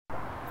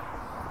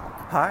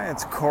Hi,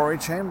 it's Corey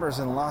Chambers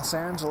in Los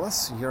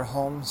Angeles. Your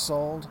home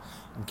sold,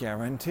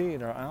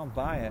 guaranteed, or I'll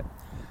buy it.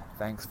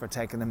 Thanks for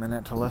taking a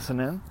minute to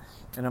listen in.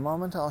 In a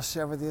moment, I'll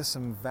share with you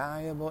some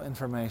valuable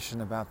information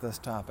about this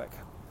topic.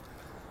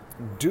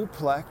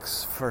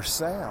 Duplex for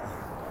sale.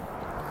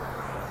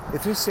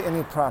 If you see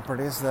any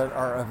properties that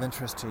are of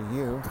interest to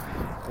you,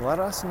 let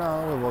us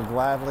know. We will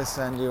gladly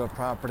send you a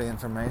property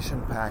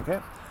information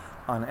packet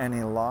on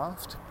any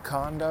loft,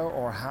 condo,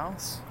 or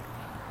house,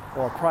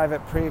 or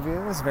private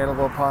previews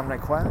available upon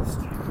request.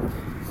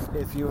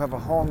 If you have a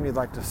home you'd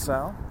like to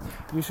sell,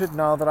 you should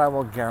know that I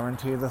will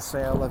guarantee the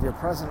sale of your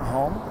present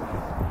home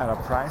at a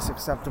price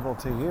acceptable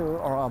to you,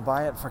 or I'll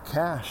buy it for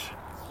cash.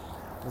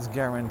 This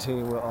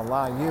guarantee will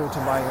allow you to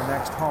buy your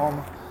next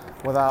home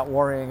without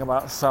worrying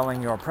about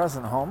selling your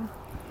present home.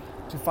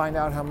 To find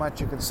out how much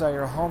you could sell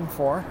your home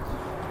for,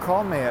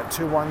 call me at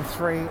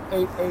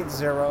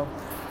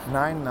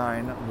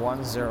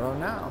 213-880-9910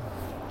 now.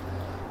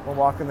 We're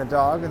walking the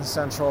dog in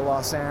central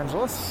Los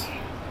Angeles.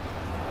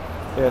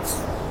 It's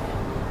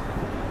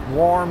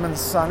warm and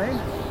sunny.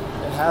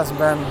 It has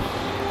been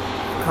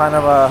kind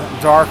of a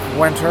dark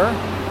winter.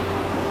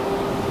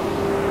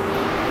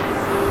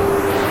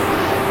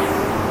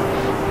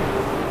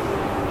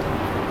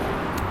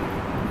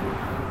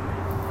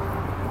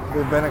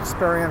 We've been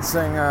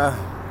experiencing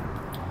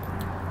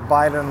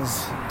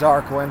Biden's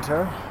dark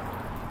winter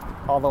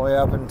all the way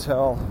up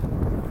until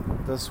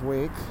this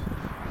week,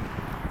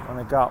 when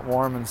it got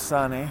warm and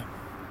sunny.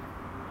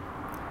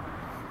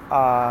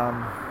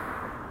 I'm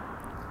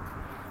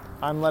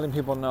letting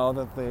people know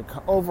that the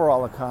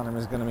overall economy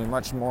is going to be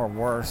much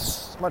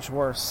worse,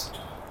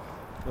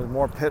 with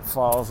more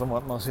pitfalls than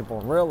what most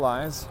people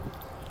realize.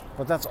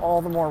 But that's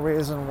all the more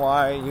reason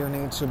why you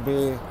need to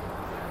be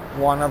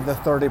one of the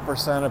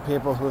 30% of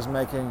people who's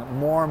making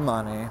more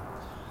money,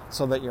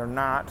 so that you're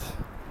not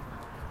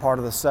part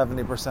of the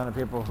 70% of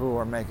people who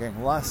are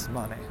making less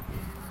money.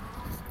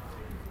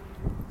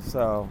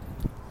 So,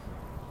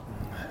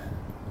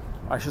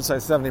 I should say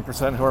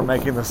 70% who are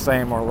making the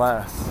same or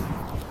less.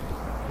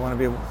 You want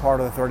to be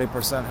part of the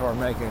 30% who are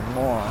making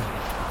more.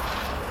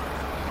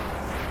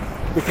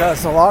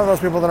 Because a lot of those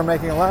people that are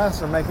making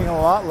less are making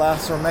a lot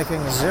less, or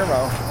making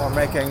zero, or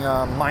making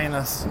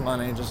minus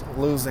money, just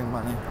losing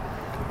money.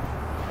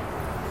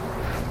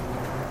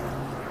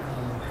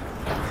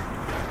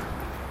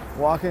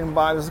 Walking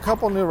by, there's a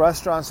couple new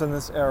restaurants in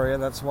this area.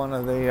 That's one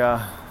of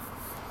the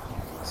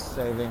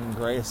saving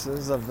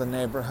graces of the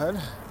neighborhood.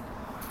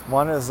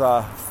 One is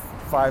a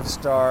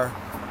 5-star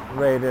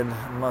rated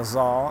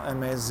Mazal,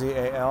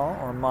 M-A-Z-A-L,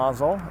 or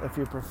Mazel if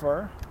you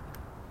prefer.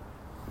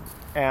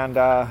 And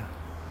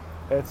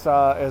it's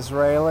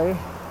Israeli,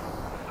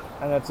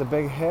 and it's a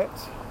big hit.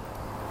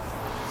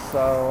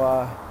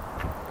 So,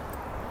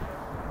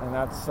 and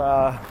that's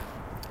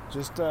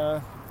just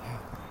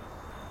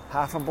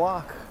half a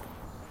block,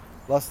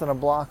 less than a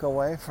block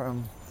away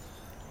from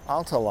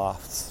Alta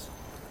Lofts.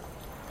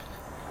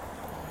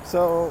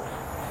 So,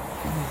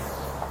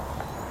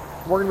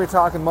 we're going to be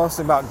talking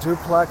mostly about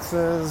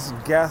duplexes,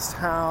 guest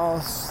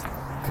house,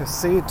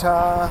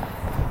 casita,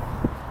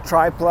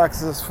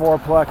 triplexes,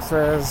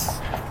 fourplexes,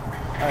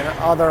 and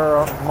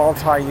other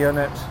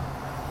multi-unit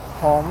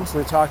homes.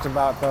 We talked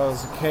about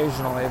those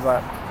occasionally,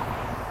 but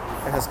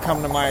it has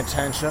come to my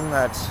attention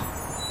that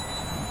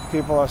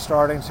people are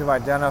starting to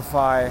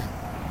identify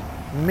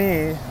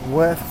me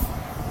with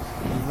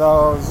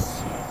those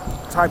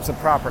types of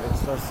properties,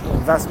 those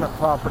investment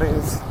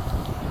properties,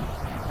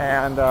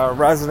 and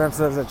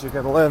residences that you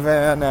can live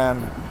in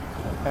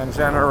and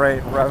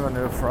generate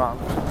revenue from,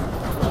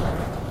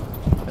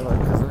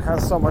 because it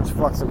has so much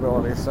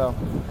flexibility. So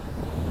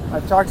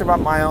I've talked about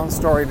my own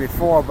story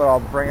before, but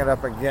I'll bring it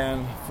up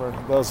again for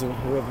those who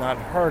have not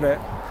heard it.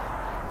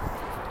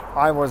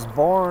 I was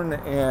born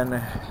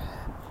in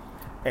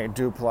a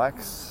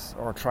duplex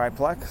or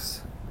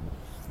triplex.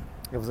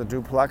 It was a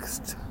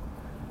duplex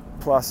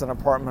plus an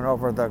apartment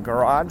over the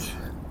garage.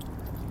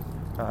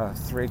 A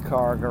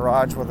 3-car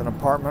garage with an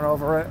apartment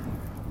over it.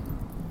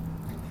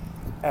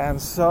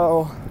 And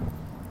so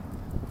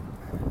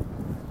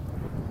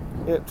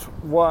it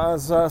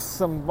was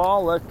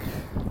symbolic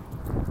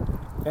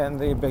in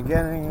the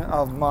beginning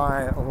of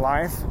my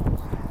life.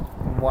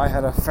 I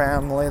had a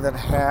family that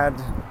had,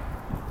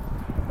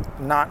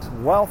 not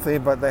wealthy,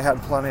 but they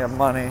had plenty of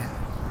money.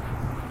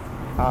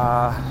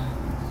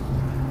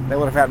 They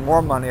would have had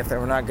more money if they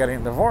were not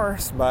getting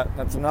divorced, but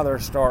that's another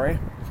story.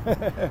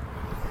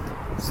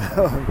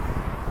 So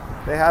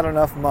they had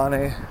enough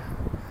money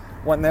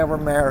when they were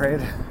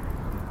married.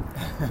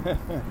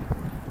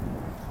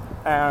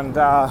 And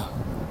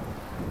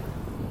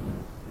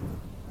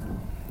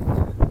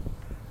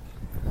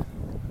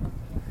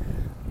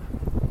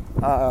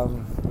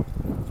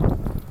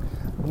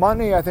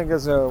money, I think,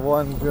 is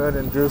one good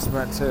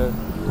inducement to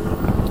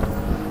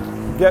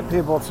get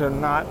people to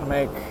not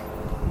make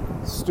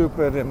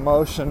stupid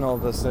emotional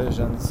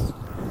decisions,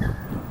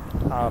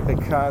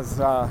 because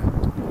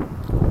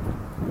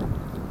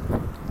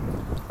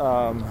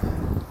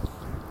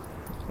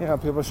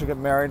people should get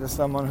married to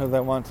someone who they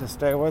want to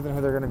stay with and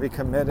who they're going to be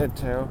committed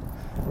to,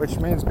 which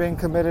means being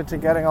committed to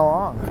getting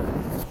along.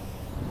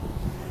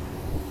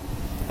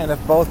 And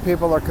if both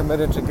people are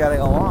committed to getting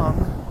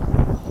along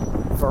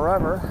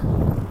forever,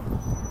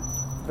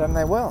 then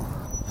they will.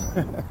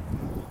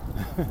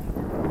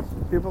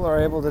 People are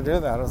able to do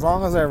that as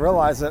long as they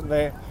realize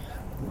that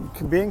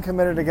being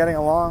committed to getting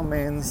along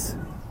means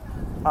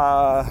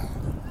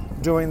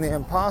doing the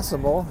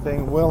impossible,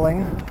 being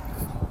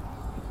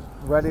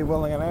ready,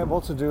 willing, and able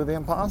to do the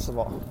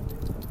impossible.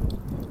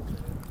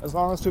 As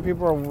long as two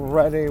people are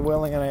ready,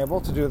 willing, and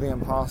able to do the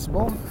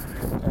impossible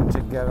and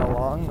to get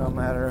along no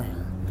matter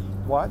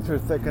what, through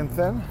thick and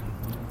thin.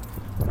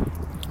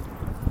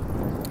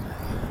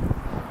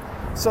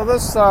 So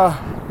this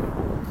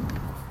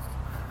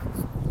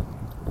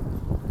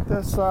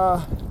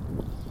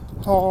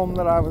home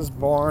that I was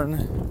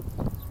born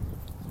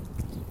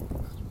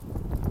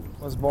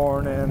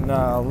in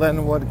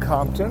Linwood,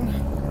 Compton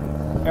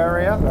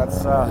area.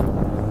 That's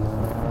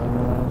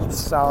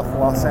South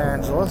Los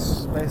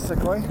Angeles,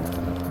 basically.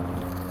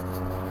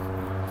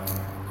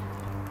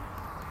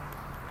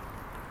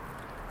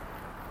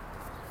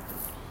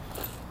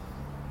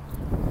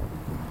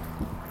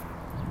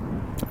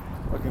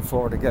 Looking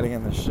forward to getting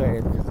in the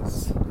shade because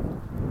it's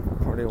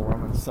pretty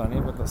warm and sunny,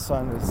 but the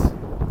sun is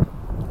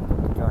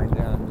going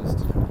down just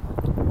a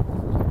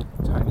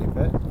tiny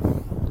bit.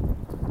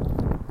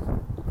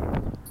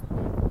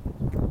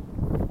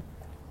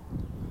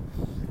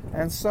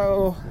 And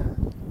so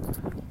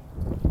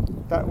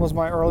that was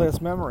my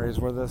earliest memories,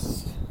 were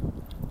this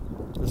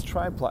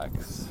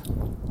triplex.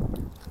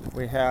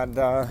 We had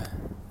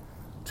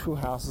 2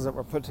 houses that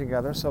were put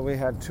together, so we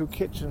had 2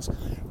 kitchens.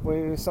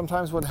 We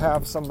sometimes would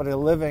have somebody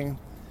living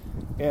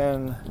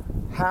in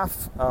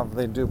half of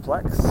the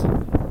duplex,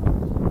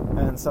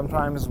 and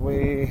sometimes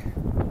we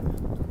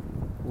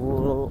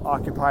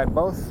occupied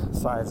both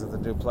sides of the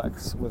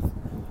duplex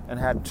and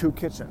had 2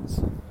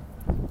 kitchens.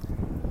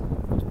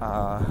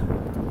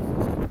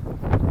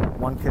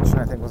 One kitchen,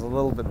 I think, was a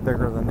little bit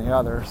bigger than the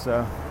other,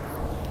 so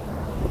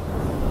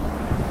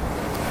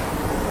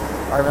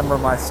I remember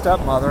my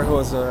stepmother, who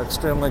was an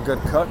extremely good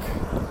cook.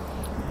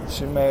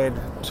 She made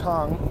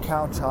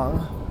cow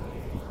tongue,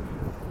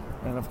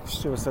 and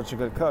she was such a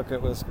good cook.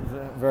 It was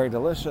very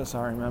delicious,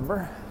 I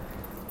remember.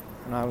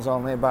 And I was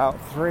only about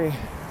 3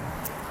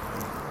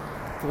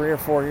 or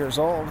 4 years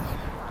old.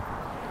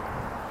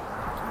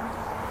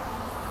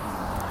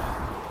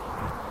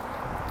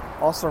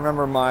 Also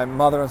remember my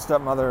mother and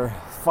stepmother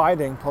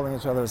fighting, pulling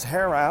each other's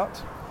hair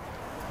out.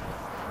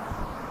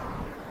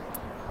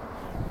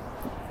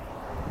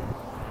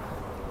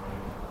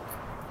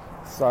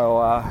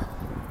 So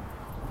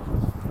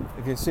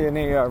if you see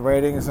any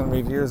ratings and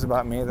reviews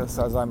about me that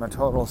says I'm a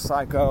total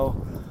psycho,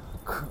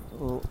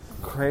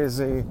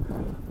 crazy,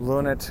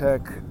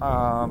 lunatic,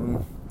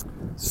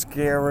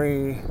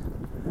 scary,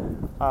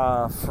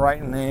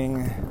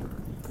 frightening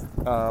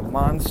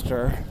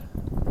monster,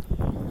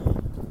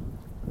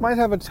 might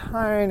have a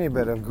tiny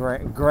bit of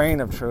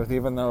grain of truth,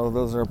 even though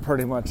those are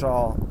pretty much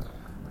all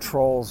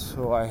trolls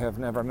who I have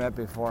never met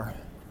before.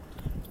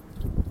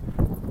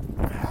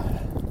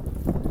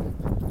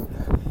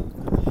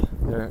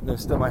 There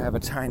still might have a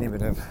tiny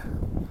bit of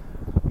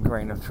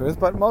grain of truth,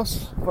 but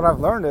what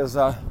I've learned is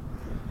a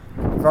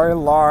very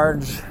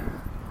large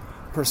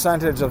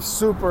percentage of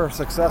super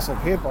successful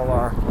people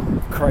are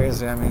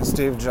crazy. I mean,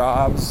 Steve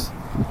Jobs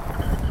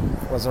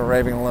was a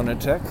raving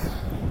lunatic.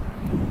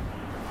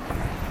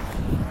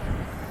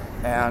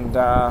 And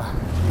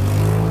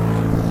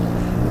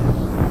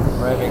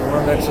raving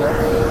lunatic.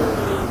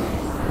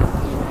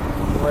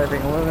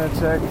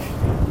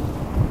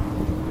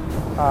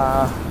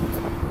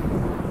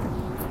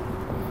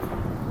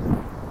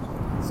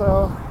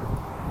 So,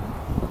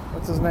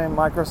 what's his name?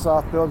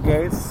 Microsoft, Bill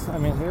Gates. I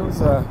mean, he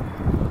was a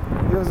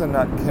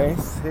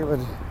nutcase. He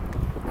would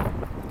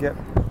get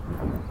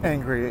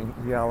angry and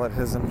yell at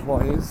his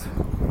employees.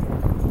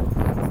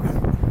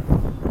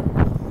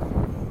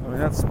 I mean,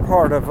 that's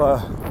part of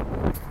a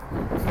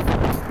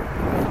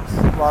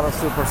lot of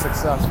super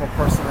successful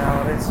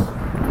personalities.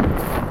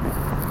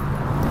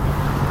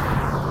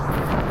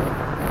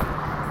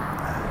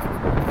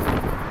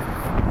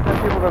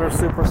 And people that are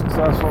super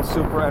successful,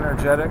 super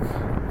energetic,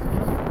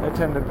 they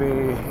tend to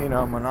be,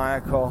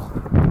 maniacal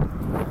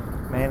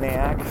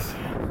maniacs.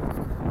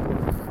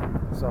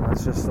 So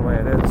that's just the way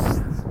it is.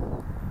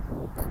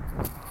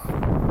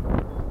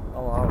 A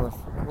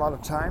lot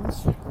of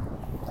times.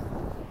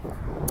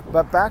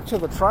 But back to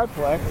the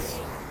triplex.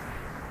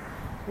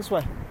 This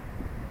way.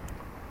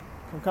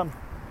 Come.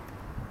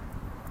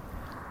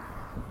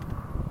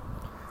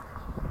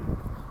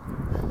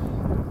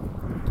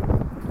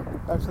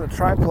 Back to the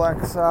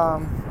triplex.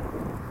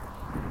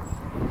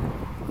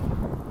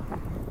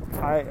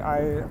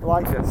 I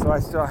liked it, so I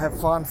still have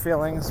fond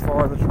feelings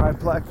for the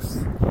triplex.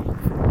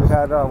 We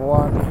had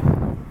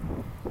one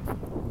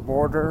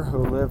boarder who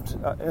lived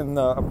in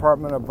the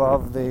apartment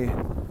above the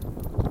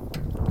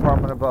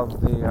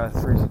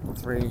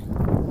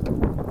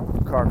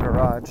three-car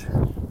garage,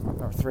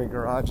 or 3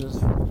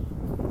 garages.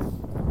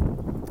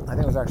 I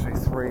think it was actually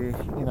 3,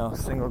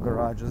 single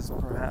garages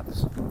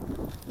perhaps.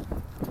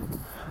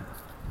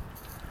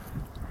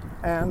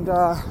 And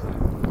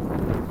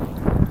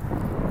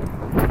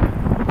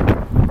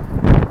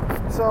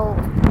so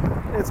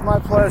it's my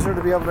pleasure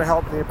to be able to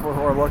help people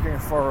who are looking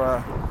for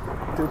a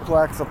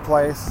duplex, a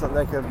place that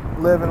they could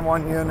live in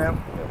one unit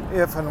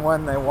if and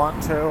when they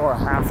want to or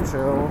have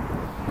to,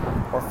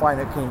 or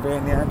find it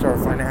convenient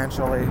or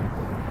financially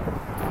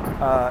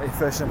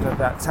efficient at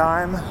that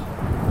time.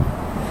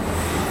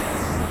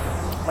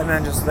 And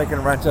then just they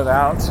can rent it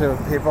out to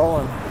people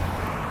and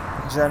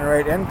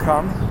generate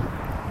income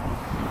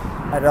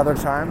at other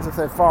times if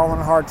they fall in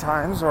hard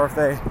times, or if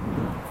they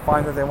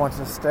find that they want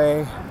to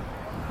stay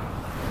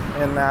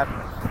in that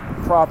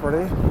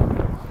property,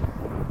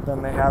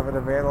 then they have it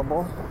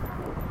available.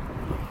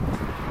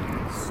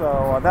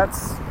 So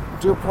that's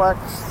duplex,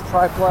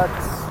 triplex,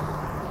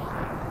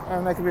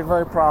 and they can be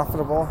very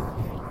profitable.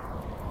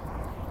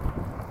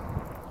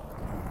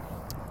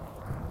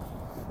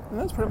 And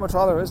that's pretty much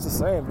all there is to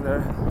say.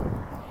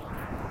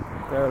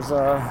 There's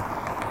a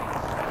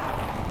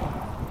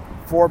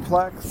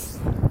fourplex.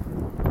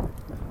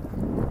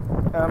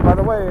 And by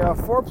the way, a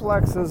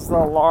fourplex is the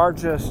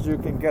largest you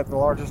can get, the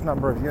largest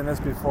number of units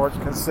before it's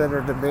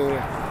considered to be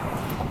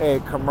a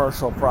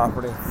commercial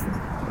property.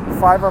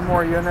 5 or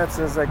more units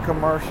is a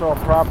commercial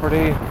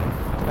property,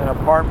 an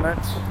apartment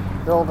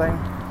building,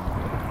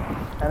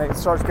 and it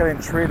starts getting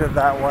treated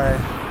that way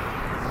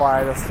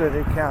by the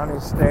city, county,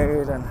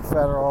 state, and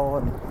federal,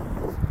 and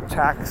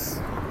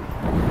taxes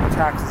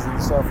and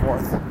so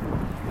forth.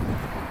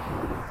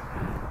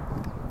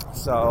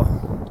 So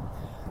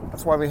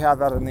that's why we have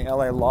that in the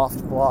LA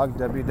Loft blog,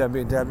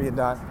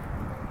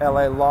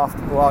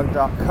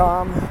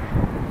 www.laloftblog.com.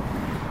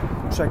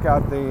 Check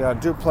out the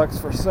duplex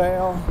for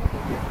sale.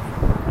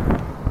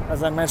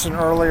 As I mentioned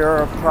earlier,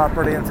 a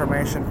property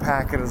information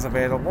packet is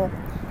available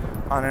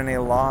on any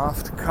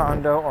loft,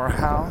 condo, or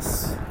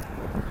house.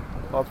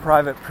 A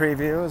private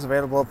preview is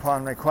available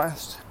upon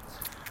request.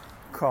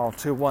 Call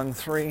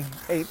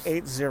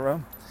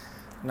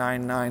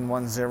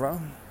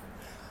 213-880-9910.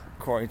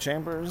 Corey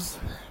Chambers,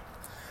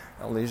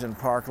 Elysian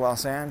Park,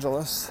 Los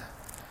Angeles.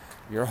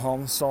 Your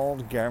home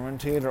sold,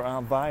 guaranteed, or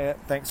I'll buy it.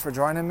 Thanks for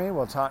joining me.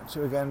 We'll talk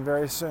to you again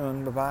very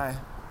soon. Bye-bye.